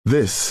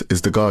This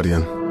is The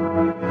Guardian.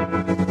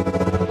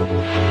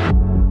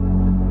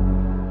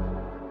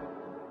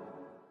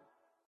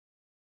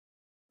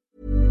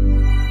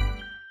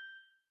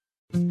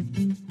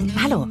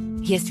 Hallo,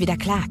 hier ist wieder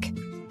Clark.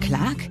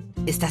 Clark?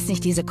 Ist das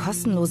nicht diese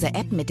kostenlose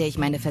App, mit der ich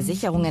meine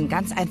Versicherungen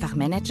ganz einfach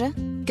manage?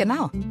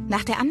 Genau.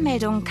 Nach der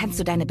Anmeldung kannst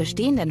du deine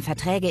bestehenden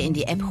Verträge in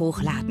die App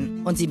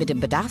hochladen und sie mit dem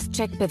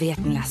Bedarfscheck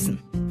bewerten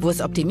lassen. Wo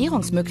es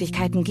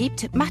Optimierungsmöglichkeiten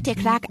gibt, macht dir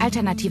Clark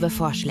alternative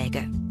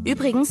Vorschläge.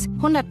 Übrigens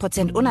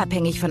 100%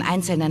 unabhängig von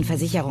einzelnen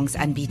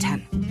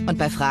Versicherungsanbietern. Und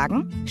bei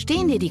Fragen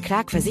stehen dir die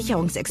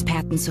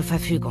Clark-Versicherungsexperten zur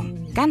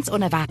Verfügung. Ganz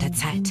ohne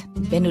Wartezeit.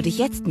 Wenn du dich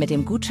jetzt mit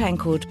dem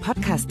Gutscheincode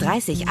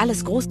Podcast30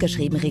 alles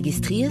großgeschrieben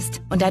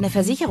registrierst und deine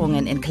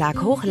Versicherungen in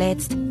Clark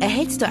hochlädst,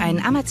 erhältst du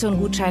einen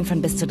Amazon-Gutschein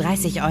von bis zu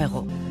 30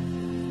 €.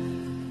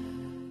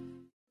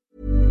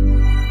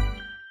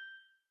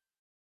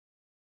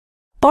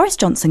 Boris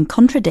Johnson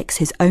contradicts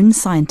his own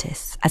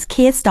scientists as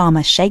Keir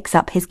Starmer shakes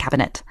up his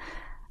cabinet.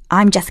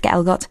 I'm Jessica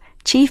Elgot,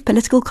 Chief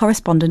Political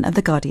Correspondent of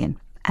The Guardian,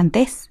 and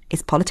this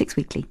is Politics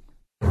Weekly.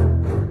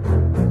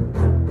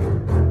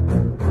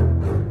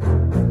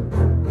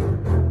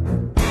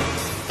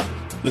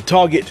 The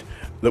target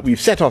that we've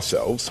set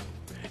ourselves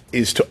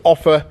is to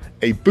offer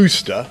a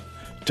booster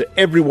to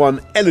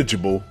everyone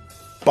eligible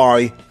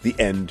by the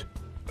end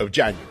of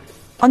January.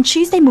 On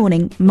Tuesday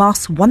morning,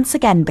 masks once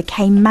again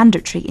became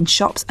mandatory in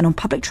shops and on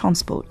public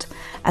transport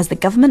as the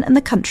government and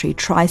the country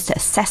tries to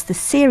assess the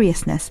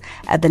seriousness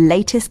of the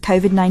latest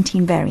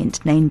Covid-19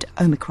 variant named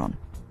Omicron.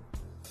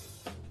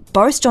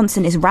 Boris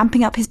Johnson is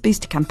ramping up his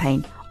booster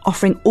campaign,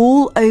 offering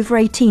all over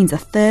 18s a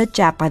third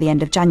jab by the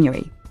end of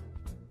January.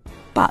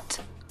 But,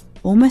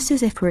 almost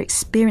as if we're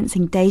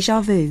experiencing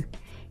déjà vu,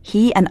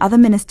 he and other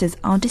ministers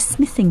are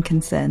dismissing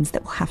concerns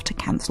that we'll have to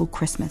cancel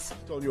Christmas.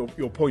 On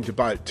your point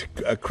about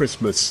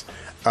Christmas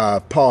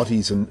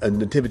parties and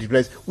nativity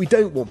plays, we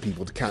don't want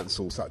people to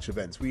cancel such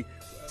events.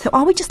 So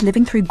are we just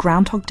living through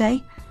Groundhog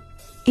Day?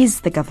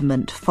 Is the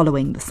government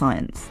following the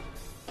science?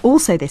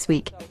 Also this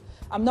week,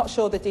 I'm not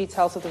sure the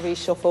details of the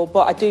reshuffle,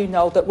 but I do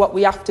know that what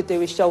we have to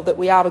do is show that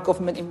we are a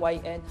government in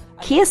waiting.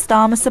 Keir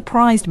Starmer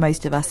surprised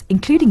most of us,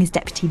 including his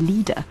deputy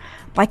leader,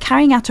 by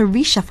carrying out a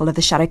reshuffle of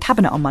the shadow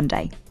cabinet on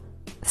Monday.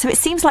 So it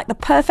seems like the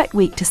perfect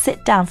week to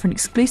sit down for an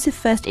exclusive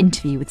first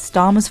interview with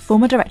Starmer's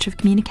former Director of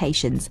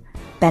Communications,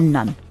 Ben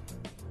Nunn.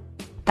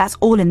 That's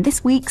all in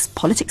this week's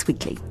Politics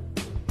Weekly.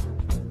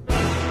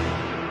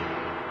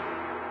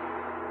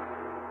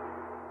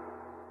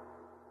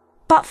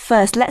 But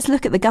first, let's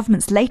look at the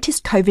government's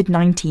latest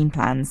COVID-19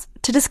 plans.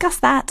 To discuss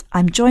that,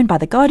 I'm joined by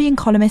The Guardian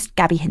columnist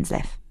Gaby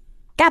Hinsliff.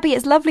 Gaby,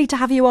 it's lovely to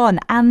have you on,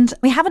 and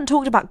we haven't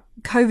talked about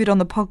COVID on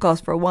the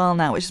podcast for a while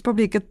now, which is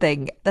probably a good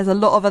thing. There's a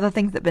lot of other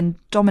things that have been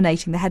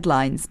dominating the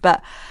headlines,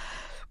 but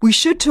we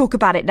should talk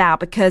about it now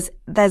because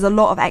there's a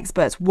lot of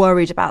experts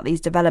worried about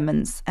these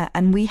developments,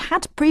 and we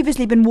had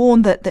previously been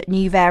warned that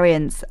new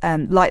variants,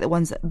 like the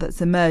ones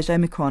that's emerged,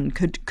 Omicron,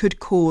 could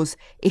cause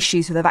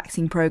issues with the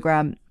vaccine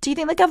programme. Do you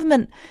think the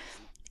government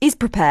is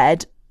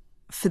prepared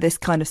for this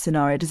kind of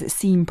scenario? Does it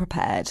seem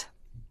prepared?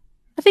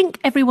 I think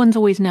everyone's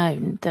always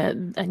known that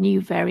a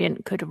new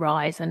variant could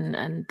arise,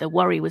 and the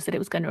worry was that it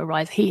was going to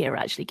arise here,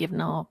 actually,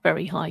 given our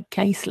very high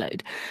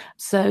caseload.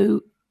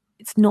 So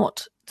it's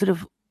not sort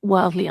of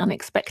wildly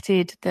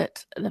unexpected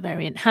that the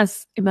variant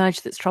has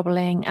emerged that's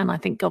troubling, and I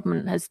think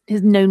government has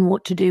known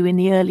what to do in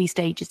the early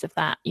stages of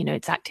that. You know,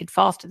 it's acted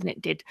faster than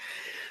it did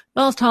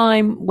last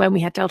time when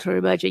we had Delta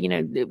emerging. You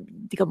know,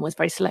 the government was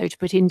very slow to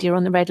put India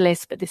on the red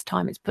list, but this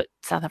time it's put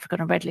South Africa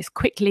on a red list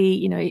quickly.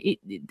 You know,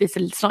 there's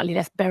a slightly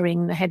less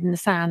burying the head in the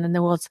sand than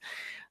there was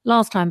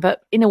last time.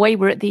 But in a way,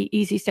 we're at the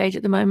easy stage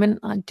at the moment.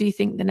 I do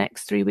think the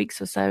next 3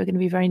 weeks or so are going to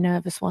be very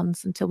nervous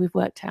ones until we've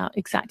worked out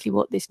exactly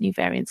what this new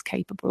variant's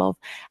capable of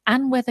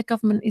and whether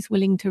government is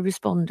willing to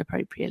respond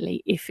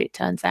appropriately if it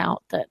turns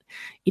out that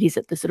it is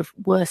at the sort of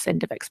worst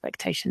end of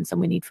expectations and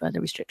we need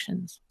further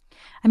restrictions.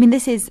 I mean,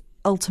 this is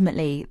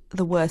ultimately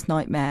the worst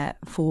nightmare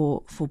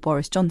for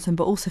Boris Johnson,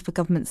 but also for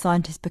government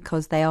scientists,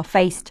 because they are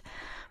faced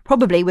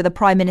probably with a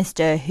prime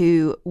minister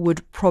who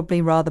would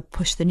probably rather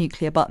push the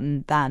nuclear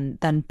button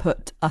than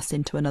put us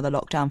into another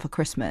lockdown for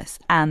Christmas.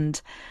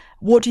 And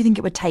what do you think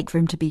it would take for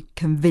him to be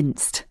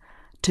convinced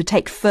to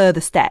take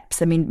further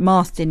steps? I mean,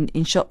 masks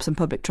in shops and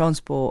public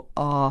transport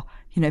are,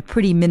 you know,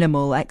 pretty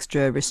minimal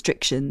extra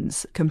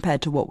restrictions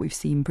compared to what we've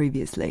seen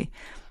previously.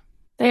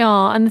 They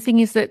are. And the thing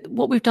is that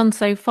what we've done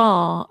so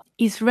far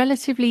is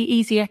relatively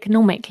easy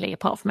economically,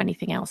 apart from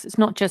anything else. It's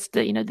not just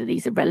that, you know, that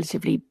these are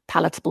relatively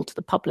palatable to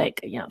the public.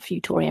 You know, a few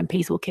Tory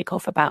MPs will kick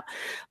off about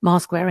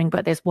mask wearing,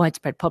 but there's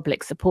widespread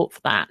public support for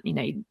that, you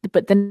know.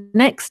 But the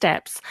next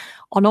steps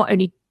are not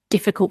only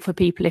difficult for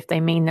people if they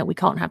mean that we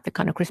can't have the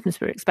kind of Christmas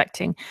we're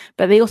expecting,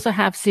 but they also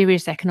have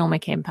serious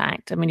economic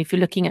impact. I mean, if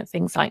you're looking at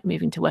things like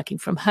moving to working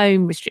from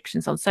home,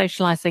 restrictions on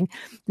socialising,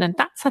 then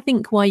that's, I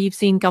think, why you've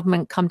seen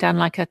government come down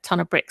like a ton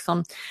of bricks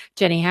on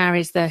Jenny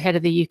Harries, the head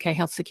of the UK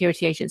Health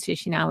Security Agency,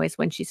 she now is,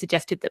 when she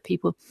suggested that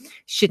people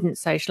shouldn't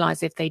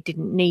socialise if they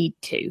didn't need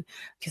to,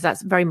 because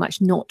that's very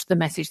much not the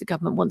message the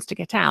government wants to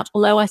get out.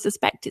 Although I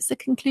suspect it's a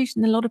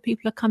conclusion a lot of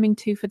people are coming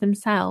to for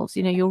themselves.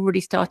 You know, you're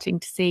already starting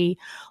to see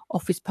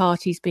office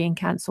parties being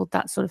cancelled,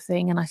 that sort of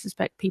thing. And I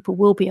suspect people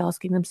will be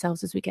asking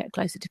themselves as we get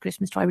closer to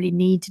Christmas, do I really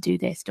need to do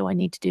this? Do I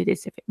need to do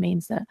this if it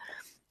means that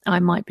I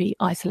might be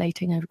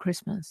isolating over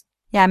Christmas?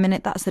 Yeah, I mean,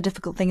 that's the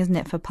difficult thing, isn't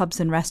it, for pubs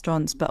and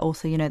restaurants, but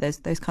also, you know,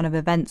 those kind of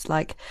events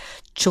like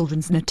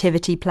children's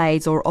nativity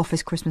plays or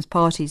office Christmas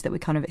parties that we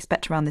kind of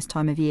expect around this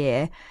time of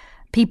year.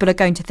 People are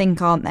going to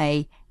think, aren't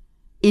they,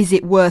 is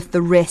it worth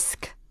the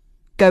risk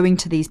going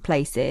to these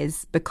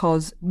places,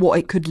 because what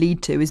it could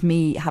lead to is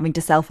me having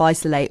to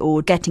self-isolate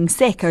or getting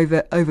sick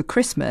over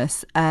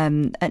Christmas.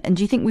 And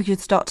do you think we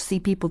should start to see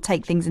people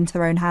take things into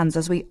their own hands,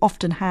 as we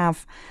often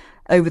have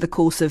over the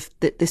course of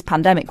this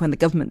pandemic when the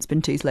government's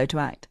been too slow to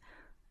act?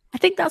 I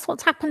think that's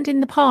what's happened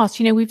in the past.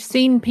 You know, we've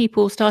seen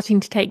people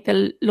starting to take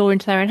the law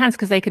into their own hands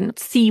because they can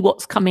see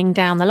what's coming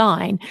down the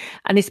line.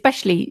 And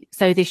especially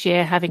so this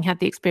year, having had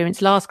the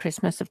experience last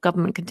Christmas of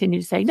government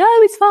continue to say, no,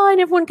 it's fine,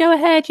 everyone go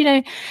ahead, you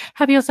know,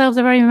 have yourselves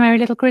a very merry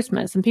little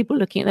Christmas. And people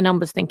looking at the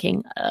numbers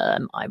thinking,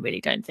 I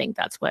really don't think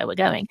that's where we're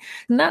going.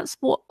 And that's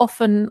what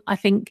often I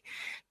think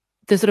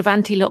the sort of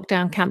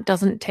anti-lockdown camp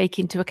doesn't take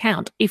into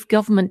account. If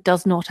government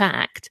does not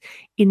act,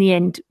 in the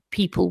end,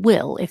 people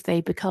will if they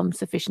become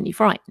sufficiently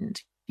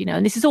frightened. You know,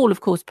 and this is all,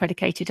 of course,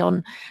 predicated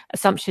on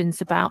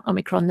assumptions about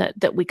Omicron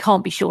that we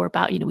can't be sure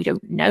about. You know, we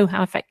don't know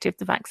how effective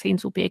the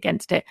vaccines will be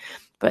against it.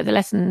 But the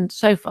lesson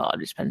so far of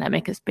this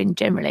pandemic has been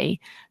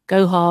generally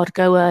go hard,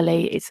 go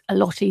early. It's a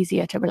lot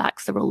easier to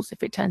relax the rules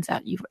if it turns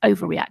out you've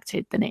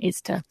overreacted than it is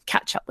to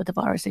catch up with the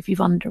virus if you've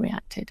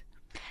underreacted.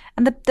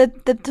 And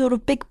the sort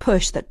of big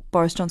push that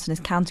Boris Johnson is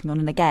counting on,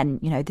 and again,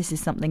 you know, this is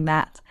something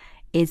that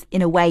is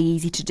in a way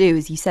easy to do,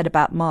 as you said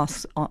about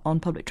masks on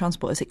public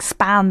transport, is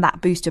expand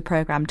that booster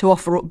programme to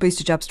offer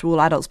booster jabs to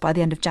all adults by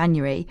the end of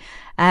January.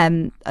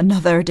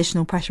 Another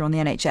additional pressure on the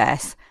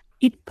NHS.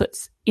 It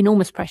puts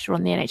enormous pressure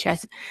on the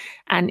NHS.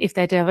 And if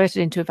they're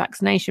diverted into a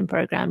vaccination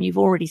programme, you've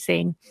already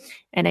seen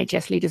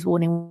NHS leaders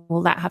warning,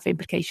 will that have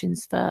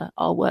implications for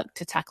our work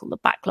to tackle the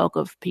backlog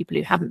of people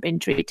who haven't been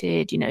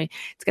treated? You know,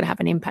 it's going to have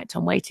an impact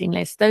on waiting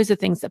lists. Those are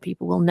things that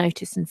people will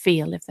notice and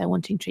feel if they're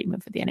wanting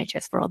treatment for the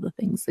NHS for other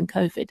things than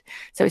COVID.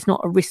 So it's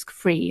not a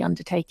risk-free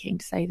undertaking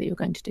to say that you're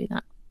going to do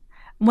that.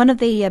 One of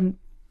the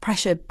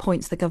pressure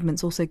points the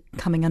government's also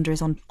coming under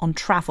is on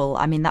travel.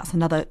 I mean, that's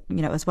another,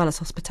 you know, as well as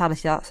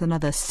hospitality, that's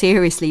another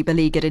seriously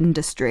beleaguered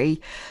industry.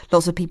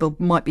 Lots of people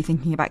might be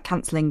thinking about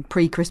cancelling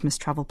pre-Christmas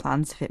travel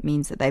plans if it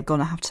means that they're going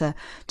to have to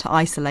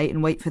isolate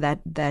and wait for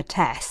their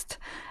test.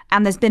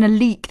 And there's been a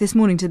leak this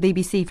morning to the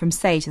BBC from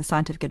SAGE, the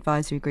Scientific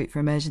Advisory Group for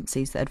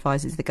Emergencies, that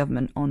advises the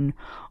government on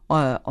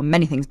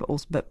many things,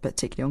 but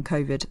particularly on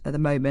COVID at the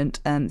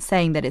moment,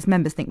 saying that its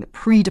members think that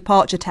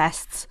pre-departure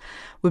tests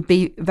would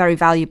be very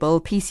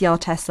valuable. PCR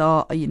tests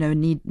are, you know,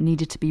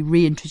 needed to be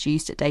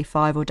reintroduced at day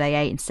 5 or day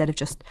 8 instead of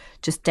just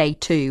day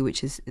 2,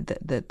 which is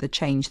the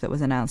change that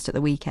was announced at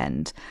the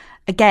weekend.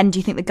 Again, do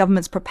you think the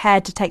government's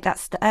prepared to take that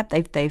step?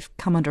 They've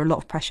come under a lot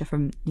of pressure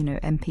from, you know,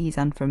 MPs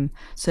and from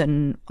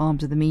certain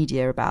arms of the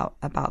media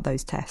about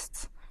those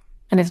tests.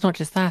 And it's not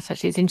just that,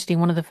 actually. It's interesting.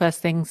 One of the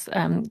first things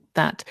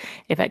that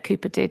Yvette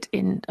Cooper did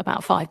in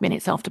about 5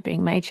 minutes after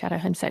being made Shadow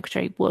Home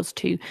Secretary was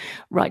to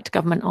write to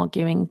government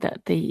arguing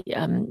that the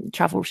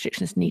travel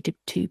restrictions needed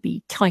to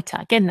be tighter.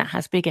 Again, that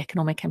has big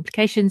economic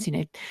implications. You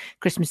know,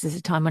 Christmas is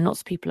a time when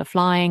lots of people are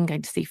flying,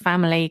 going to see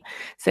family.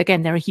 So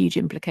again, there are huge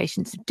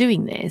implications of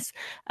doing this.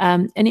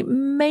 And it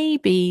may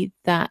be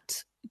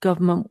that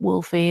government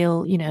will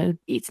feel, you know,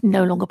 it's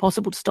no longer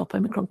possible to stop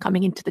Omicron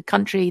coming into the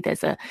country.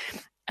 There's a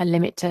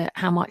limit to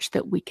how much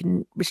that we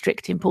can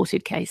restrict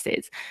imported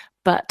cases.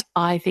 But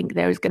I think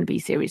there is going to be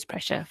serious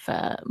pressure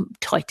for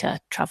tighter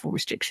travel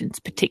restrictions,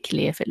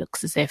 particularly if it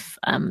looks as if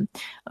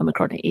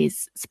Omicron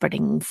is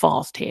spreading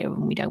fast here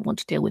and we don't want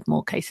to deal with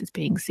more cases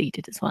being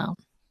seeded as well.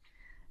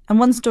 And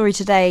one story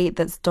today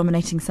that's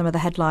dominating some of the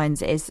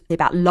headlines is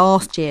about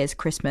last year's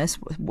Christmas,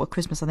 what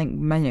Christmas I think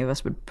many of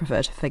us would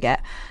prefer to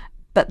forget,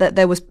 but that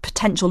there was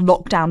potential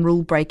lockdown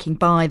rule breaking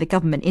by the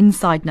government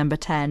inside Number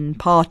 10,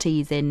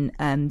 parties in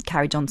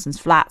Carrie Johnson's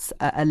flats,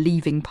 a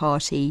leaving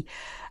party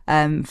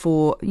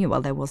for, you know,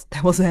 well, there was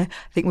I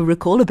think we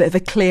recall a bit of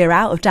a clear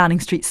out of Downing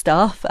Street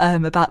staff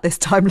about this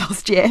time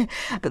last year,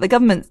 but the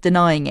government's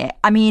denying it.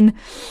 I mean,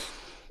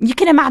 you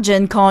can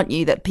imagine, can't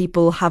you, that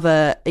people have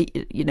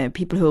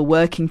people who are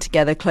working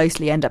together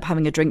closely end up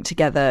having a drink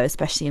together,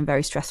 especially in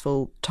very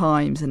stressful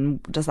times. And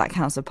does that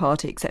count as a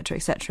party, et cetera, et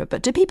cetera?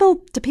 But do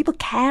people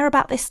care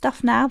about this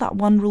stuff now? That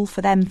one rule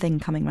for them thing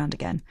coming round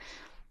again?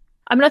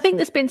 I mean, I think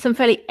there's been some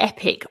fairly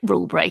epic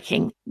rule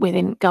breaking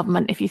within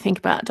government. If you think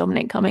about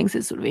Dominic Cummings'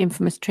 sort of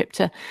infamous trip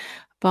to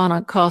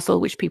Barnard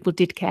Castle, which people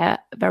did care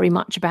very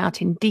much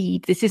about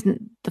indeed. This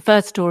isn't the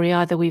first story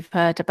either. We've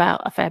heard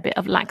about a fair bit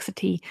of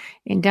laxity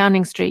in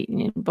Downing Street.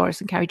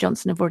 Boris and Carrie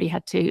Johnson have already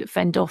had to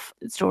fend off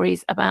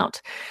stories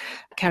about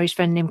Carrie's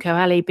friend Nimco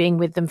Ali being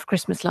with them for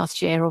Christmas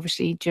last year,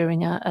 obviously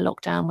during a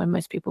lockdown when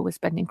most people were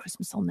spending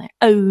Christmas on their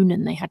own,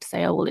 and they had to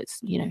say, oh, well,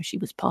 it's, she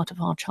was part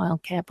of our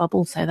childcare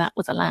bubble, so that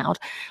was allowed.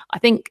 I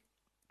think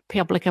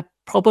public are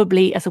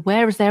probably as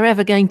aware as they're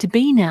ever going to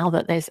be now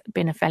that there's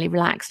been a fairly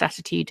relaxed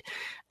attitude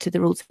to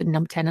the rules for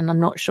number 10. And I'm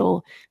not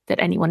sure that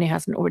anyone who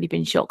hasn't already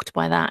been shocked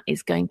by that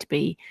is going to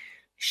be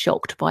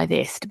shocked by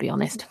this, to be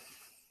honest.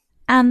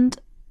 And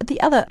the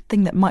other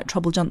thing that might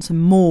trouble Johnson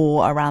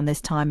more around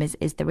this time is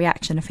the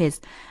reaction of his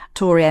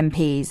Tory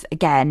MPs.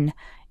 Again,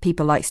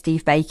 people like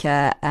Steve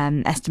Baker,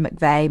 Esther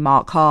McVey,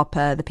 Mark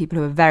Harper, the people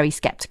who are very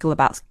sceptical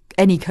about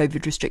any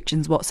COVID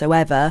restrictions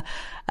whatsoever,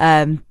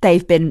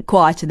 they've been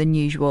quieter than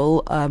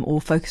usual,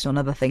 or focused on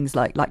other things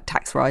like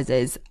tax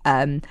rises.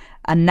 And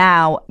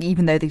now,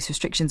 even though these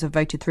restrictions are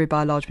voted through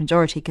by a large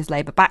majority because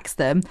Labour backs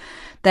them,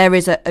 there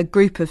is a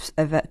group of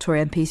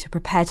Tory MPs who are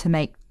prepared to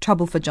make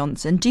trouble for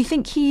Johnson. Do you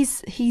think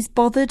he's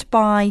bothered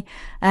by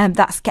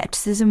that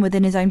scepticism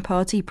within his own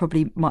party? He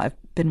probably might have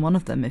been one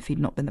of them if he'd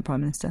not been the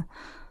Prime Minister.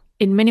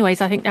 In many ways,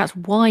 I think that's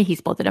why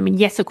he's bothered. I mean,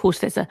 yes, of course,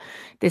 there's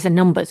a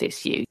numbers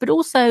issue, but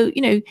also,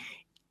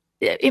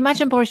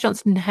 imagine Boris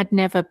Johnson had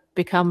never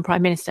become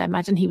Prime Minister.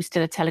 Imagine he was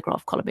still a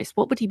Telegraph columnist.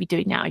 What would he be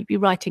doing now? He'd be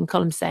writing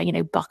columns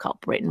saying, buck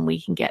up Britain,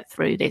 we can get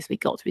through this. We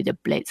got through the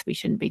Blitz. We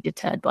shouldn't be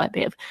deterred by a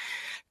bit of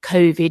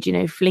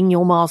COVID, fling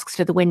your masks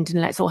to the wind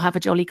and let's all have a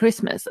jolly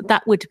Christmas.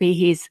 That would be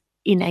his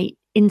innate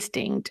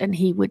instinct, and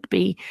he would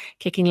be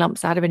kicking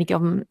lumps out of any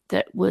government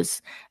that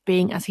was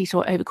being, as he saw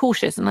it,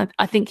 overcautious. And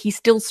I think he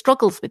still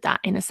struggles with that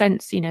in a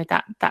sense.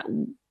 That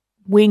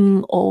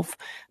wing of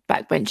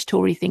backbench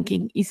Tory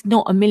thinking is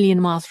not a million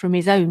miles from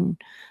his own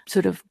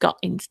sort of gut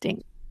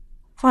instinct.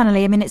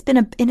 Finally, I mean, it's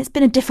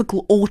been a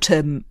difficult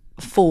autumn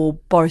for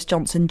Boris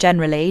Johnson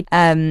generally,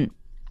 and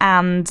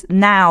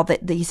now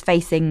that he's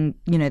facing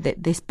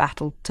this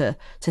battle to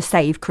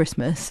save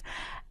Christmas.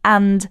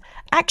 And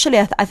actually,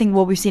 I think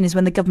what we've seen is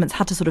when the government's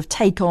had to sort of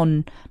take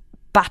on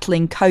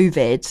battling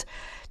COVID,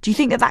 do you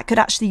think that could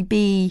actually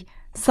be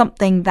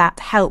something that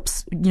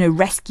helps,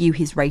 rescue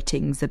his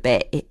ratings a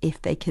bit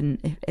if they can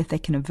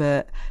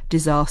avert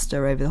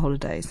disaster over the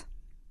holidays?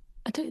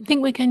 I don't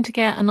think we're going to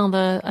get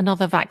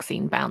another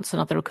vaccine bounce,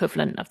 another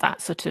equivalent of that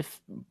sort of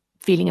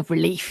feeling of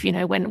relief,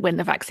 when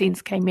the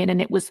vaccines came in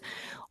and it was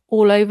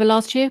all over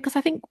last year, because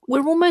I think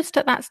we're almost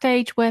at that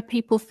stage where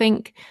people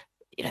think,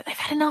 they've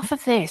had enough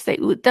of this.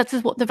 That's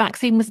what the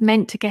vaccine was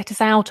meant to get us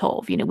out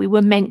of. We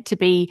were meant to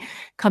be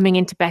coming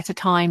into better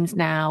times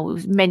now. It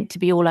was meant to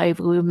be all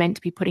over. We were meant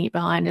to be putting it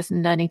behind us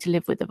and learning to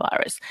live with the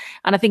virus.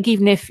 And I think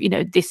even if,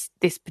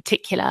 this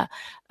particular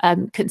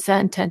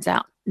concern turns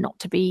out not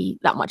to be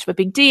that much of a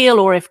big deal,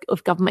 or if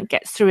government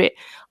gets through it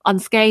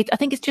unscathed, I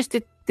think it's just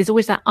there's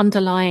always that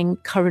underlying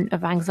current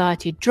of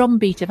anxiety, a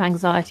drumbeat of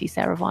anxiety,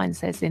 Sarah Vine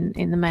says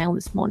in the Mail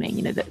this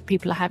morning, that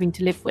people are having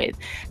to live with.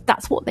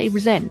 That's what they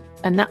resent,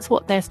 and that's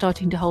what they're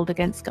starting to hold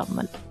against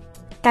government.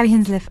 Gaby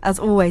Hinsliff, as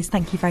always,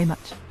 thank you very much.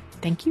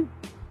 Thank you.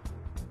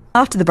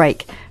 After the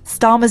break,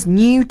 Starmer's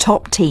new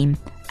top team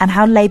and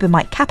how Labour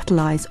might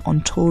capitalise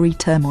on Tory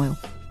turmoil.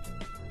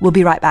 We'll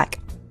be right back.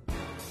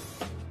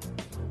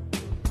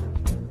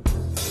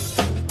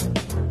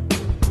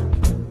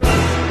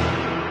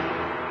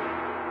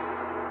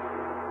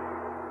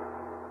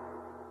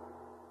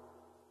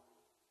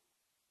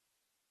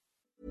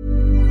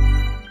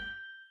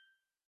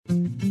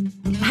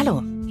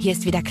 Hallo, hier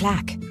ist wieder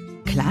Clark.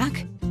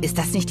 Clark? Ist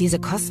das nicht diese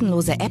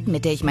kostenlose App,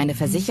 mit der ich meine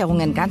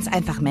Versicherungen ganz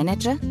einfach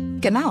manage?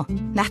 Genau.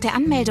 Nach der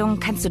Anmeldung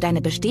kannst du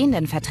deine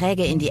bestehenden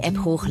Verträge in die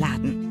App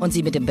hochladen und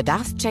sie mit dem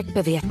Bedarfscheck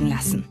bewerten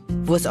lassen.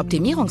 Wo es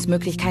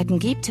Optimierungsmöglichkeiten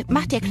gibt,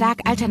 macht dir Clark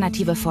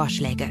alternative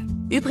Vorschläge.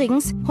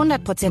 Übrigens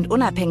 100%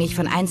 unabhängig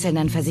von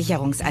einzelnen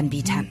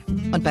Versicherungsanbietern.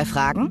 Und bei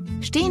Fragen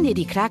stehen dir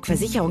die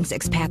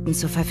Clark-Versicherungsexperten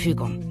zur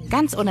Verfügung.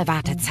 Ganz ohne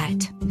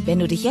Wartezeit. Wenn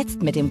du dich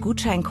jetzt mit dem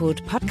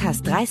Gutscheincode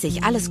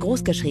Podcast30 alles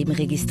großgeschrieben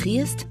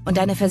registrierst und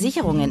deine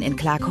Versicherungen in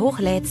Clark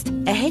hochlädst,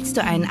 erhältst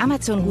du einen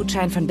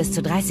Amazon-Gutschein von bis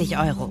zu 30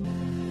 €.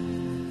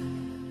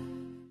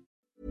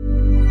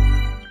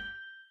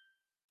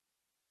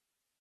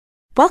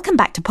 Welcome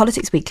back to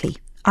Politics Weekly.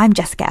 I'm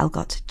Jessica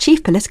Elgot,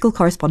 Chief Political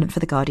Correspondent for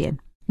The Guardian.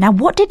 Now,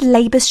 what did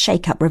Labour's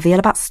shake-up reveal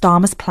about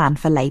Starmer's plan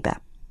for Labour?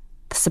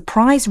 The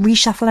surprise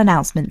reshuffle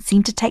announcement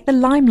seemed to take the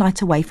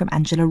limelight away from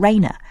Angela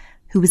Rayner,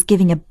 who was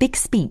giving a big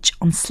speech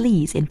on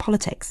sleaze in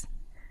politics.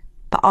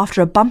 But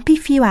after a bumpy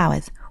few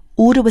hours,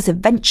 order was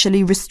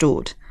eventually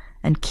restored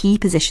and key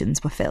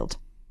positions were filled.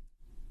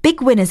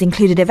 Big winners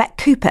included Yvette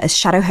Cooper as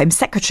Shadow Home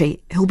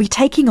Secretary, who will be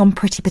taking on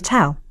Priti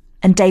Patel,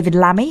 and David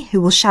Lammy, who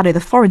will shadow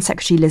the Foreign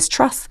Secretary Liz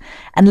Truss,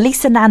 and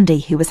Lisa Nandy,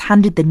 who was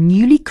handed the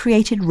newly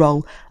created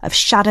role of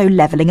Shadow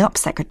Levelling Up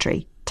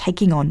Secretary,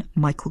 taking on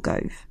Michael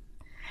Gove.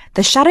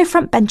 The shadow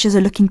frontbenchers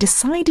are looking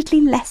decidedly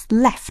less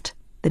left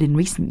than in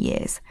recent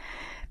years.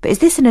 But is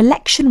this an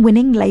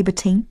election-winning Labour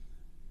team?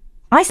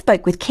 I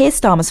spoke with Keir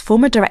Starmer's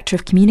former Director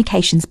of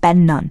Communications,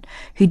 Ben Nunn,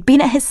 who'd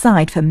been at his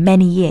side for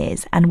many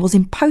years and was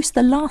in post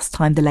the last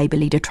time the Labour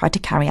leader tried to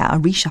carry out a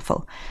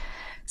reshuffle.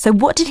 So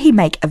what did he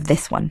make of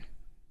this one?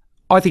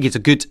 I think it's a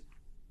good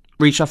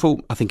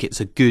reshuffle. I think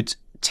it's a good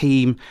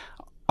team.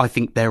 I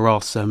think there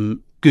are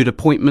some good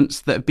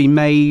appointments that have been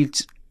made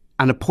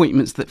and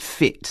appointments that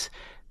fit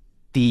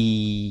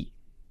the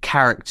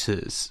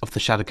characters of the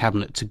shadow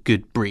cabinet to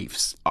good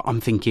briefs.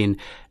 I'm thinking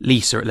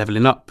Lisa at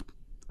Levelling Up,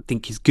 I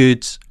think is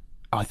good.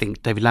 I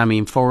think David Lammy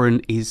in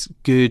Foreign is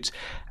good.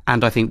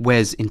 And I think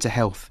Wes into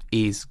Health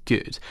is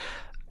good.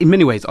 In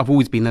many ways, I've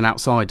always been an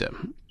outsider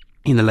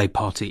in the Labour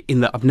Party, in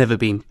that I've never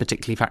been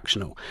particularly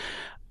factional.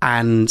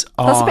 And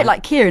that's a bit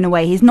like Keir in a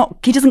way.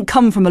 He doesn't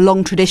come from a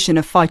long tradition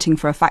of fighting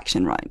for a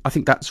faction, right? I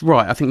think that's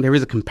right. I think there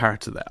is a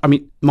comparator there. I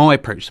mean, my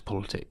approach to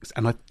politics,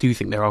 and I do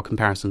think there are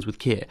comparisons with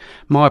Keir,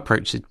 my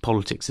approach to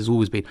politics has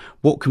always been,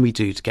 what can we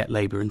do to get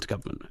Labour into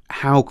government?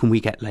 How can we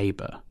get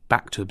Labour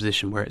back to a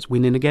position where it's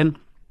winning again?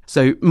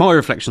 So my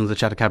reflection on the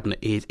shadow cabinet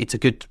is it's a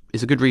good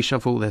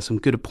reshuffle. There's some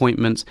good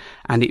appointments,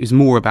 and it was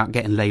more about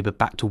getting Labour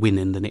back to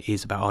winning than it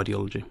is about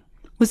ideology.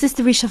 Was this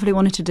the reshuffle he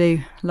wanted to do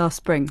last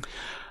spring?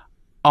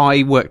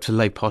 I worked for the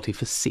Labour Party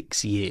for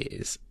 6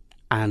 years,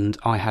 and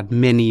I had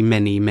many,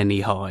 many,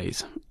 many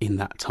highs in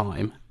that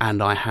time,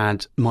 and I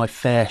had my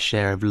fair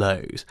share of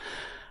lows.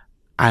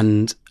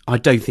 And I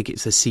don't think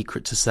it's a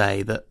secret to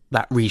say that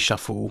that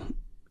reshuffle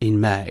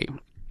in May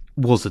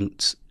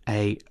wasn't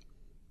a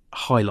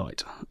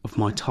highlight of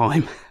my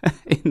time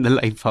in the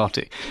Labour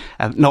Party.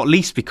 Not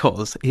least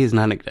because, here's an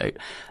anecdote,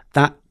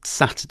 that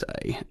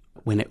Saturday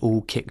when it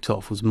all kicked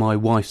off was my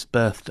wife's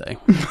birthday.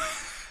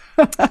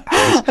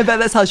 I bet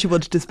that's how she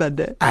wanted to spend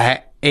it.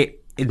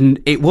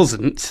 It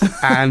wasn't,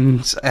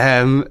 and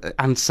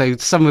so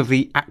some of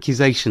the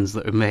accusations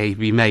that were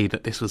made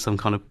that this was some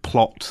kind of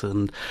plot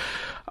and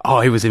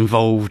I was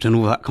involved and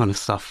all that kind of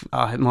stuff,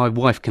 my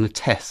wife can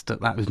attest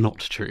that was not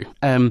true.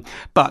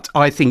 But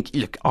I think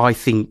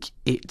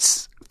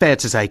it's fair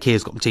to say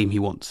Keir's got the team he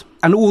wants.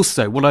 And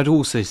also, what I'd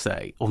also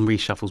say on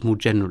reshuffles more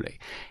generally,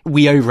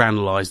 we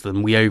overanalyse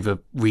them, we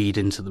overread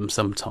into them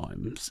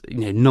sometimes.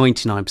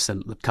 99%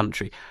 of the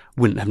country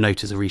wouldn't have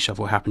noticed a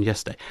reshuffle happened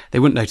yesterday. They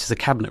wouldn't notice a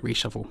cabinet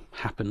reshuffle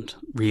happened,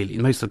 really.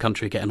 Most of the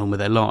country are getting on with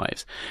their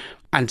lives.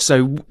 And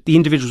so the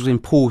individuals are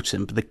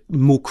important, but the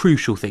more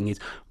crucial thing is,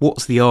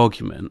 what's the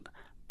argument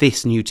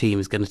this new team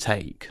is going to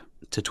take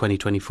to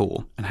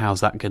 2024, and how's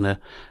that going to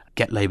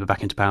get Labour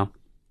back into power?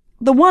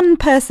 The one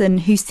person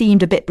who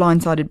seemed a bit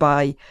blindsided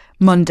by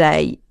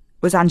Monday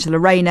was Angela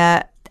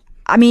Rayner.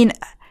 I mean,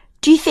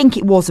 do you think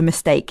it was a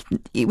mistake?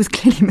 It was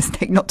clearly a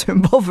mistake not to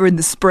involve her in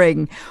the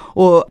spring,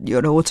 or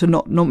to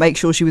not make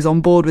sure she was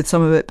on board with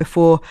some of it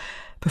before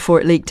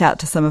it leaked out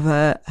to some of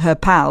her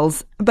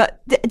pals.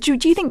 But do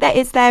you think that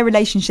it's their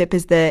relationship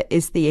is the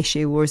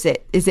issue, or is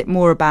it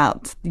more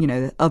about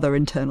other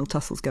internal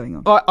tussles going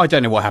on? I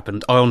don't know what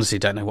happened. I honestly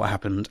don't know what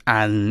happened,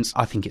 and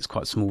I think it's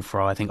quite small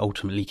fry. I think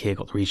ultimately Keir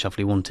got the reshuffle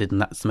he wanted,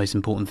 and that's the most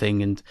important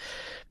thing. And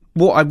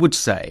what I would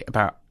say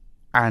about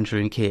Andrew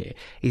and Keir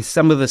is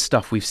some of the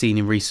stuff we've seen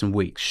in recent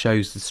weeks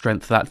shows the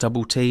strength of that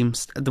double team.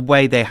 The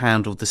way they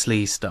handled the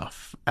sleaze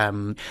stuff,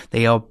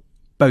 they are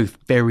both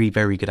very,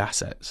 very good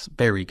assets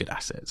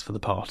for the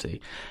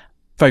party.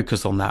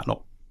 Focus on that,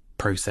 not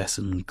process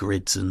and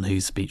grids and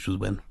whose speech was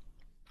when.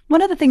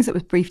 One of the things that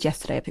was briefed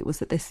yesterday, I think, was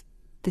that this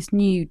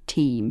new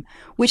team,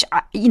 which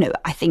I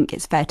think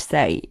it's fair to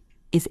say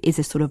is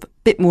a sort of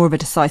bit more of a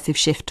decisive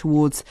shift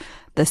towards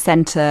the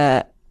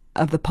centre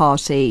of the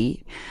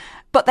party.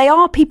 But they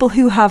are people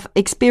who have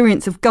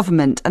experience of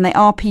government, and they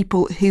are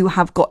people who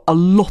have got a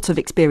lot of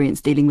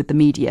experience dealing with the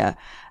media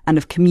and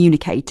of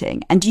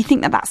communicating. And do you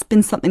think that that's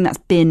been something that's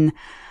been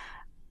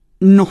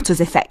not as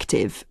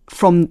effective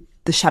from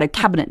the shadow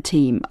cabinet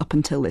team up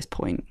until this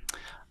point?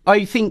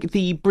 I think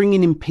the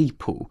bringing in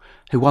people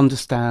who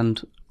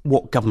understand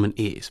what government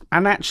is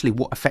and actually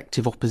what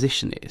effective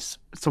opposition is,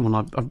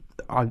 someone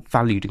I've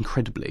valued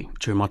incredibly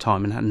during my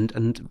time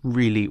and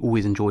really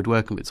always enjoyed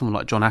working with, someone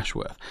like John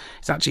Ashworth.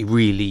 It's actually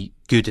really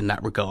good in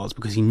that regards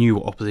because he knew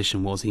what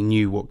opposition was, he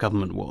knew what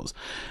government was,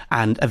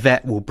 and a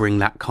vet will bring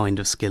that kind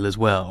of skill as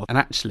well. And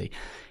actually,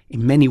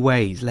 in many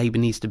ways, Labour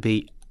needs to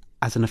be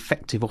as an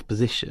effective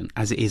opposition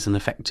as it is an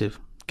effective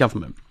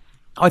government.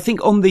 I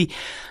think on the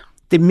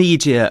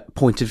media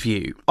point of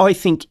view, I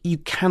think you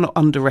cannot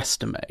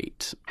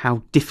underestimate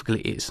how difficult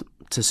it is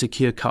to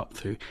secure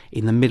cut-through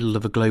in the middle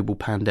of a global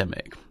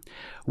pandemic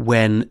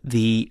when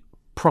the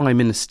Prime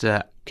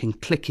Minister can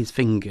click his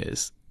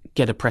fingers,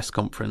 get a press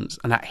conference,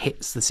 and that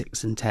hits the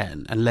 6 and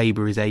 10, and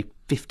Labour is a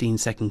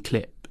 15-second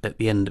clip at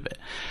the end of it.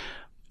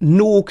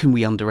 Nor can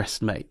we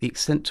underestimate the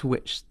extent to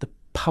which the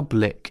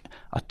public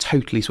are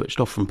totally switched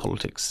off from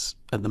politics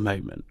at the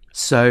moment.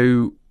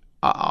 So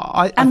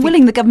I think,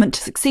 willing the government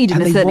to succeed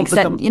in a certain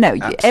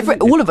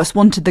extent. All of us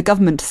wanted the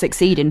government to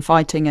succeed in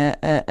fighting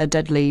a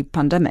deadly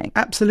pandemic.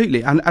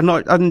 Absolutely, and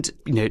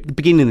the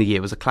beginning of the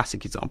year was a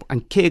classic example.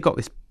 And Keir got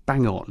this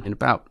bang on in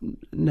about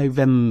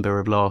November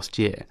of last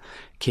year.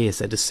 Keir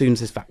said as soon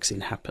as this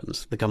vaccine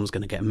happens, the government's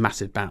going to get a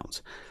massive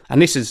bounce.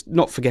 And this is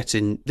not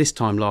forgetting this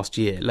time last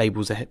year, Labour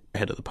was ahead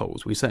of the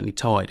polls. We certainly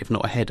tied, if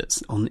not ahead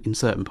in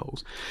certain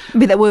polls. I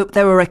mean, there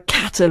were a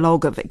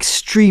catalogue of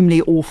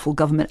extremely awful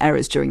government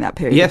errors during that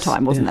period of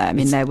time, wasn't there? I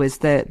mean, there was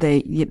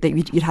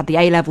you'd had the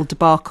A-level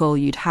debacle,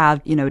 you'd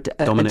had,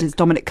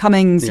 Dominic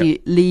Cummings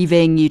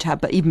leaving, you'd had,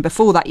 but even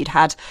before that, you'd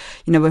had,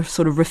 a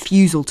sort of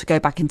refusal to go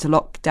back into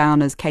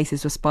lockdown as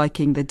cases were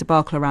spiking, the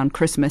debacle around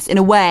Christmas. In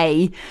a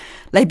way,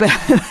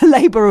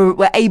 Labour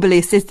were ably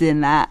assisted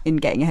in that, in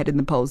getting ahead in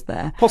the polls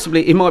there.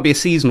 Possibly it might be a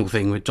seasonal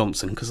thing with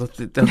Johnson, because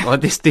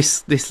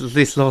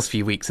this last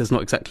few weeks has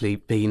not exactly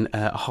been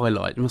a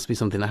highlight. It must be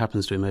something that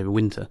happens to him over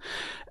winter.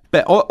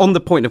 But on the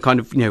point of kind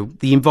of,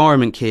 the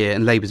environment Keir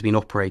and Labour's been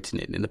operating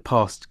in the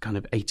past kind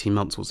of 18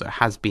 months or so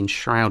has been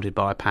shrouded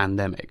by a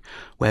pandemic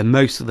where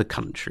most of the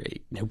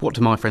country, what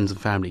do my friends and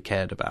family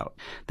cared about?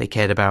 They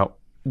cared about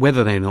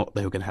whether or not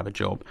they were going to have a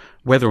job,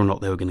 whether or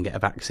not they were going to get a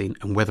vaccine,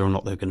 and whether or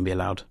not they were going to be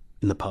allowed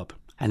in the pub.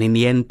 And in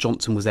the end,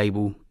 Johnson was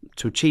able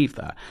to achieve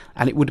that.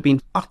 And it would have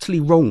been utterly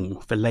wrong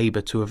for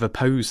Labour to have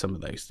opposed some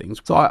of those things.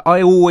 So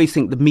I always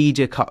think the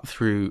media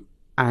cut-through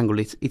angle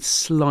is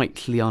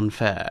slightly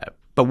unfair.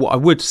 But what I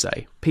would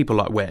say, people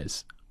like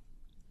Wes,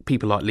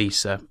 people like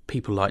Lisa,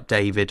 people like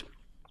David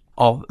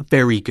are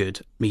very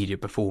good media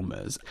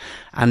performers.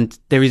 And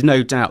there is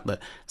no doubt that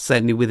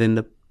certainly within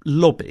the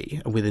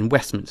lobby and within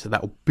Westminster,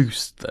 that will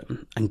boost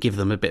them and give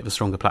them a bit of a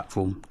stronger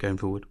platform going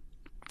forward.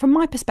 From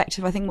my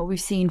perspective, I think what we've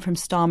seen from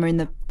Starmer in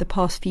the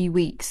past few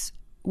weeks,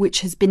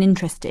 which has been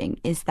interesting,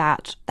 is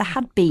that there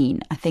had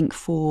been, I think,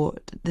 for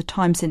the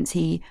time since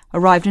he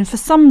arrived, and for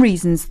some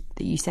reasons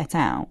that you set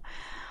out,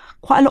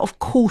 quite a lot of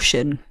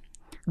caution,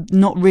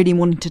 not really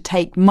wanting to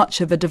take much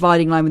of a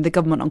dividing line with the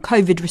government on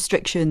COVID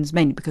restrictions,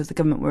 mainly because the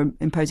government were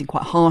imposing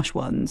quite harsh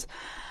ones,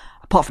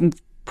 apart from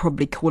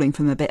probably calling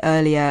for them a bit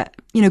earlier,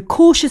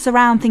 cautious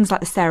around things like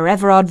the Sarah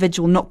Everard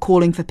vigil, not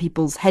calling for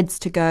people's heads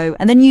to go,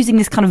 and then using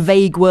this kind of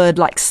vague word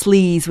like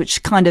sleaze,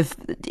 which kind of,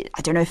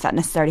 I don't know if that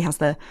necessarily has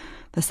the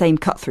same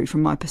cut through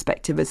from my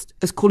perspective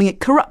as calling it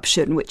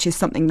corruption, which is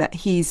something that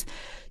he's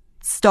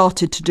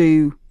started to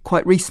do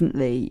quite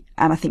recently.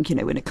 And I think,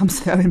 when it comes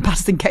to the Owen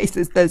Paterson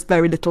cases, there's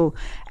very little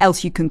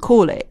else you can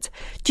call it.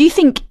 Do you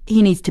think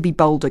he needs to be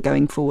bolder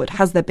going forward?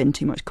 Has there been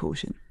too much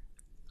caution?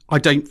 I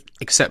don't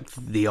accept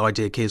the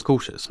idea Keir's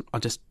cautious. I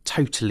just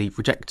totally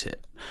reject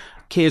it.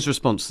 Keir's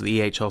response to the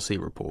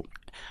EHRC report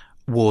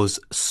was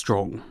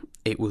strong.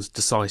 It was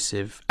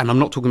decisive. And I'm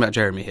not talking about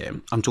Jeremy here.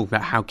 I'm talking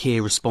about how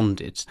Keir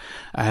responded.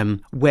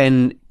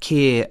 When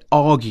Keir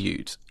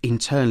argued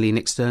internally and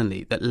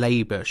externally that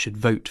Labour should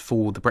vote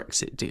for the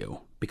Brexit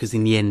deal, because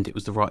in the end it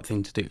was the right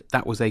thing to do.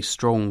 That was a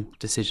strong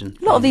decision.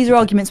 A lot of these are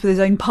arguments with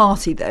his own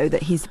party, though,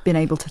 that he's been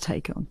able to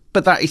take on.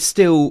 But that is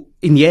still,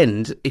 in the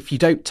end, if you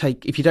don't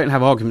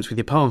have arguments with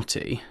your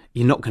party,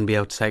 you're not going to be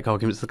able to take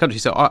arguments with the country.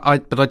 So I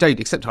don't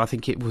accept it. I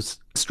think it was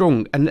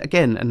strong. And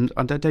again,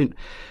 I don't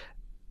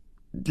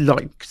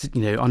like,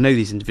 I know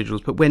these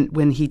individuals, but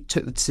when he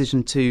took the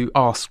decision to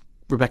ask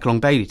Rebecca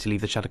Long-Bailey to leave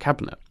the shadow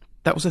cabinet,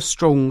 that was a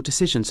strong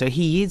decision. So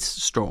he is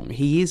strong.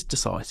 He is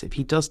decisive.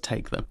 He does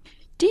take them.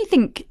 Do you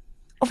think?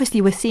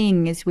 Obviously, we're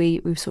seeing, as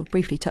we've sort of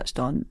briefly touched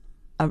on,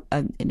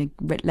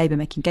 Labour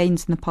making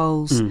gains in the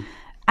polls, and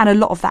a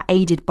lot of that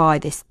aided by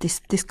this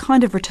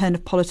kind of return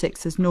of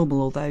politics as normal.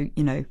 Although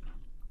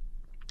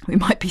we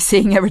might be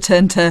seeing a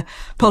return to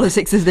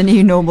politics as the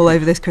new normal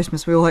over this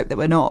Christmas. We all hope that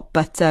we're not.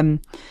 But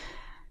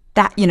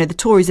that the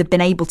Tories have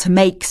been able to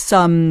make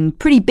some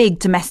pretty big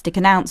domestic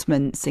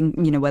announcements, in,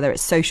 whether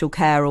it's social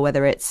care or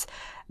whether it's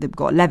they've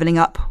got a levelling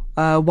up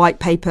white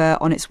paper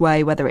on its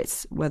way, whether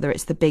it's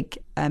the big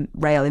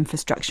rail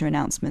infrastructure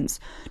announcements,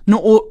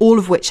 not all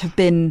of which have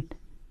been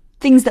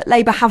things that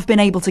Labour have been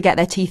able to get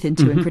their teeth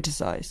into and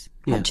criticise.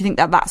 Yeah. Do you think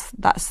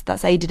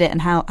that's aided it,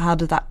 and how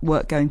does that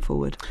work going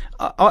forward?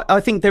 I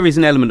think there is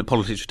an element of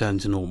politics returning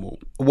to normal.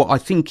 What I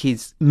think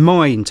is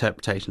my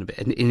interpretation of it,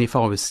 and if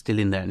I was still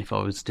in there and if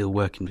I was still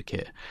working for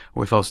Keir,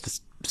 or if I was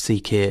to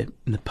see Keir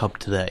in the pub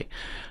today,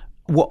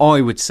 what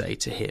I would say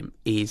to him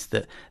is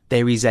that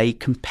there is a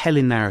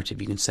compelling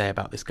narrative you can say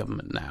about this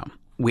government now,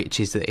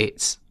 which is that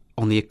it's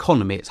on the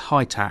economy, it's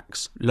high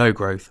tax, low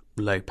growth,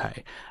 low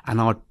pay.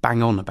 And I'd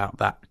bang on about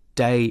that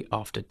day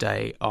after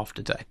day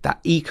after day.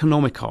 That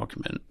economic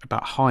argument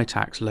about high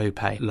tax, low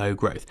pay, low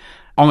growth,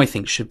 I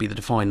think should be the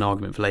defining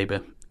argument for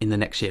Labour in the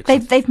next year.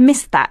 They've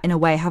missed that in a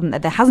way, haven't they?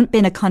 There hasn't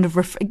been a kind of,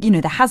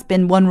 there has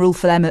been one rule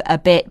for them a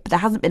bit, but there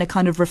hasn't been a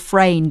kind of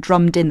refrain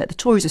drummed in that the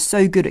Tories are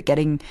so good at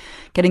getting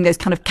those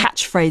kind of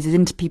catchphrases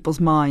into people's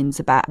minds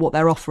about what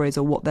their offer is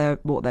or what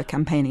they're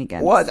campaigning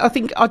against. Well, I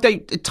think I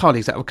don't entirely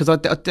accept that, because I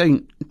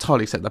don't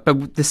entirely accept that.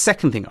 But the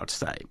second thing I'd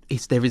say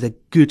is there is a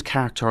good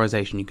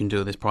characterisation you can do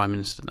of this Prime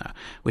Minister now,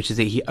 which is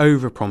that he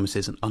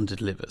overpromises and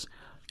underdelivers.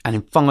 And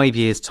in 5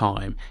 years'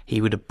 time, he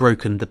would have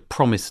broken the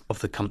promise of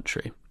the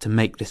country to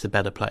make this a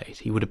better place.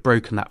 He would have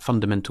broken that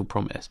fundamental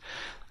promise.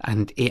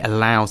 And it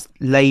allows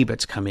Labour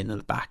to come in at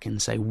the back and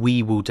say,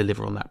 we will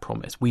deliver on that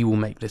promise. We will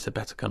make this a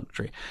better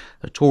country.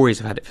 The Tories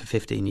have had it for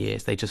 15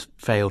 years. They just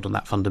failed on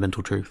that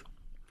fundamental truth.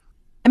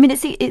 I mean,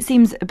 it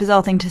seems a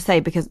bizarre thing to say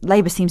because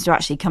Labour seems to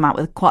actually come out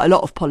with quite a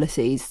lot of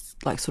policies,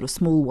 like sort of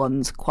small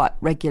ones, quite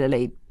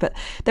regularly. But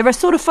there are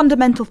sort of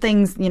fundamental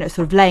things, you know,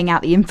 sort of laying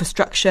out the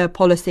infrastructure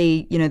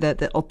policy, you know,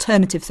 the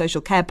alternative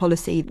social care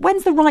policy.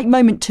 When's the right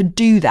moment to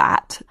do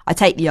that? I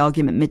take the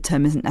argument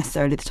midterm isn't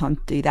necessarily the time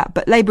to do that,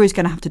 but Labour is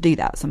going to have to do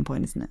that at some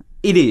point, isn't it?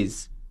 It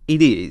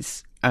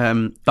is.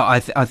 But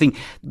I think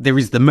there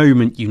is the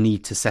moment you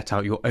need to set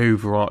out your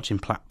overarching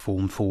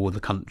platform for the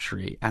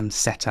country and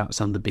set out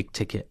some of the big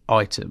ticket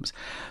items.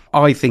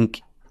 I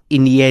think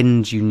in the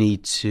end you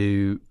need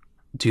to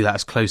do that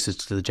as close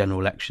to the general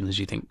election as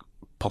you think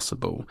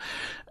possible.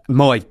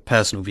 My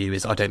personal view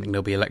is I don't think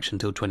there'll be election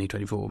until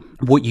 2024.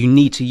 What you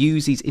need to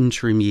use these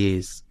interim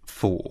years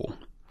for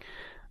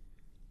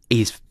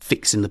is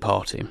fixing the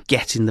party,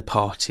 getting the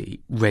party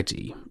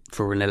ready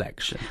for an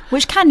election,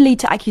 which can lead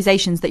to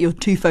accusations that you're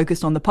too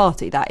focused on the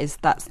party.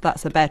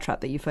 That's a bear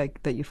trap that you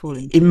fall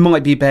into. It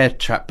might be a bear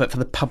trap, but for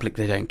the public,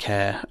 they don't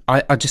care.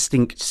 I just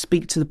think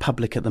speak to the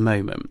public at the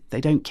moment.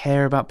 They don't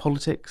care about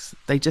politics.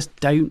 They just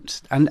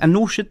don't, and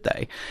nor should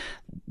they.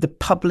 The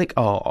public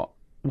are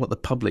what the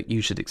public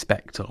you should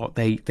expect are.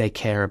 They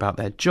care about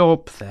their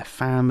job, their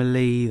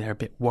family. They're a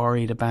bit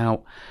worried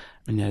about,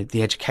 you know,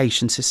 the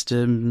education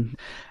system.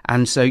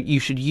 And so you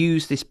should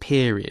use this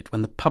period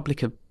when the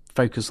public are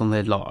focused on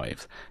their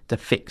lives to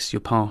fix your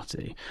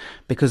party,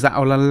 because that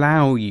will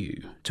allow you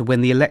to,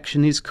 when the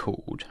election is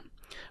called,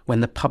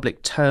 when the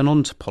public turn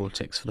on to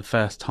politics for the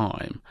first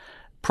time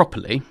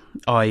properly,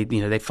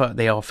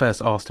 they are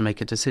first asked to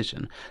make a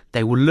decision,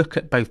 they will look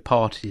at both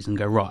parties and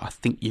go, right, I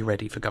think you're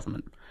ready for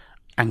government.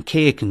 And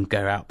Keir can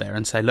go out there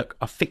and say, look,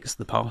 I've fixed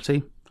the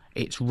party.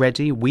 It's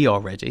ready. We are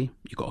ready.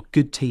 You've got a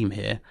good team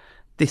here.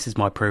 This is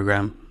my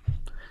programme.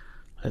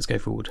 Let's go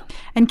forward.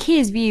 And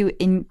Keir's view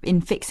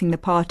in fixing the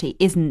party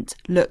isn't,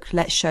 look,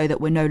 let's show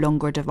that we're no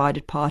longer a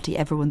divided party.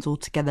 Everyone's all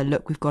together.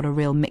 Look, we've got a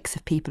real mix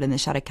of people in the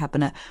shadow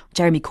cabinet.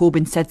 Jeremy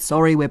Corbyn said,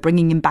 sorry, we're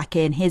bringing him back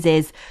in. His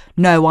is,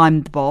 no,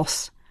 I'm the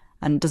boss.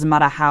 And it doesn't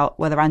matter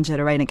whether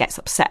Angela Rayner gets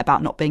upset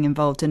about not being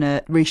involved in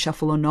a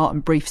reshuffle or not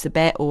and briefs a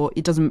bit, or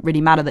it doesn't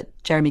really matter that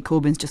Jeremy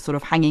Corbyn's just sort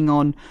of hanging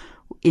on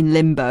in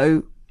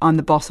limbo. I'm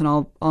the boss and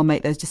I'll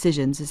make those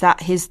decisions. Is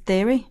that his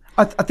theory?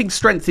 I think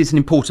strength is an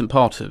important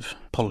part of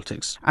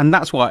politics, and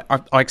that's why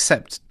I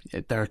accept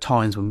there are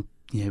times when,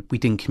 you know, we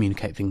didn't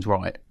communicate things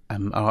right.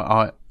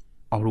 I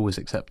would always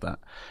accept that.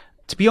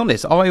 To be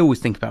honest, I always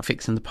think about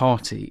fixing the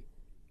party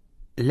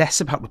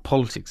less about the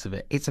politics of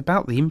it. It's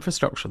about the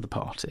infrastructure of the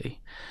party.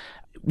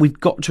 We've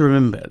got to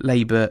remember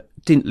Labour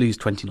didn't lose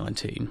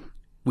 2019.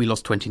 We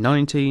lost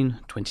 2019,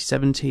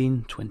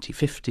 2017,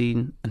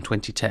 2015 and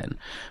 2010.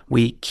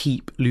 We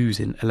keep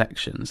losing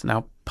elections.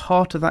 Now,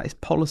 part of that is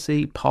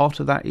policy, part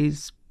of that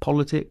is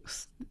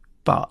politics,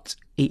 but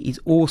it is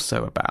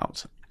also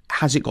about,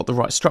 has it got the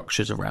right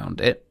structures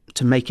around it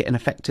to make it an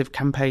effective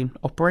campaign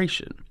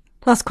operation?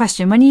 Last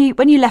question. When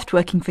you left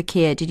working for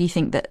Keir, did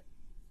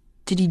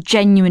you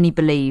genuinely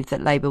believe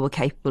that Labour were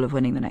capable of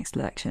winning the next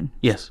election?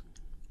 Yes.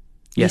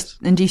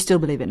 And do you still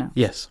believe it now?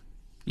 Yes.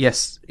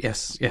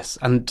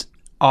 And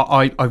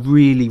I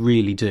really,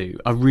 really do.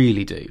 I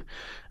really do.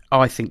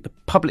 I think the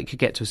public could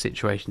get to a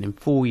situation in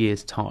 4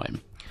 years'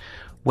 time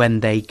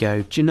when they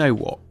go, do you know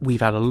what?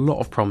 We've had a lot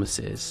of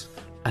promises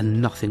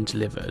and nothing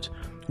delivered.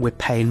 We're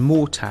paying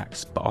more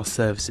tax, but our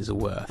services are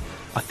worse.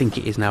 I think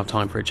it is now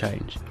time for a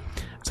change.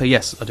 So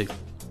yes, I do.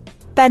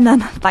 Ben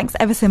Nunn, thanks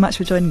ever so much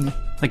for joining me.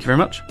 Thank you very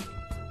much.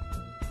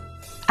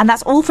 And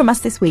that's all from us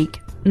this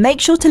week.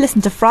 Make sure to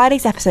listen to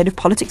Friday's episode of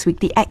Politics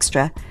Weekly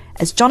Extra,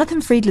 as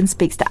Jonathan Friedland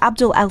speaks to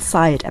Abdul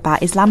El-Sayed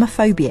about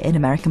Islamophobia in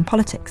American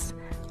politics,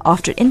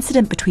 after an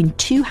incident between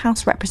two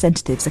House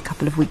representatives a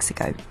couple of weeks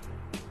ago.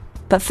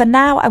 But for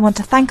now, I want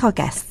to thank our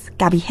guests,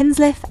 Gaby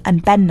Hinsliff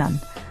and Ben Nunn.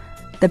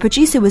 The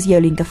producer was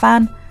Yolene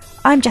Gaffan.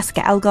 I'm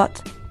Jessica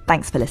Elgot.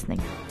 Thanks for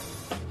listening.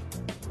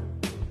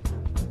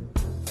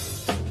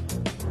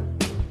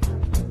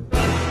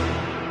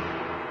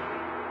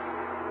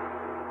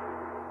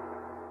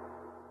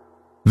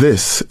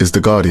 This is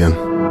The Guardian.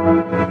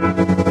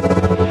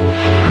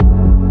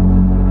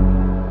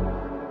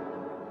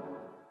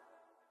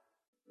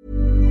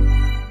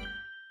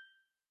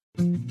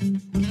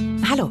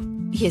 Hallo,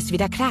 hier ist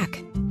wieder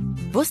Clark.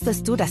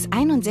 Wusstest du, dass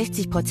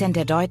 61%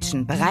 der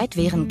Deutschen bereit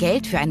wären,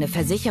 Geld für eine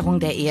Versicherung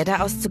der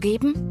Erde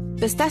auszugeben?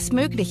 Bis das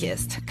möglich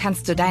ist,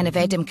 kannst du deine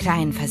Welt im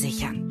Kleinen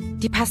versichern.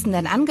 Die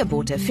passenden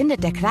Angebote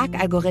findet der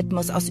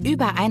Clark-Algorithmus aus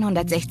über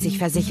 160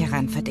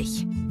 Versicherern für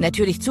dich.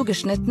 Natürlich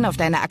zugeschnitten auf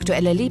deine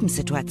aktuelle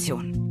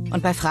Lebenssituation.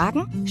 Und bei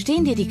Fragen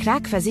stehen dir die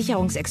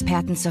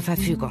Clark-Versicherungsexperten zur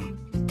Verfügung.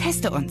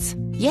 Teste uns.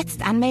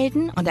 Jetzt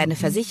anmelden und deine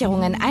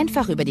Versicherungen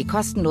einfach über die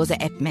kostenlose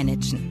App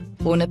managen.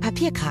 Ohne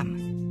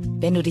Papierkram.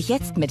 Wenn du dich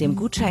jetzt mit dem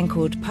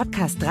Gutscheincode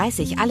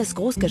Podcast30 alles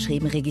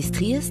großgeschrieben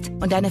registrierst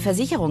und deine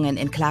Versicherungen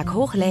in Clark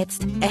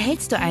hochlädst,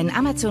 erhältst du einen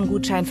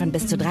Amazon-Gutschein von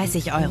bis zu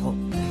 30 €.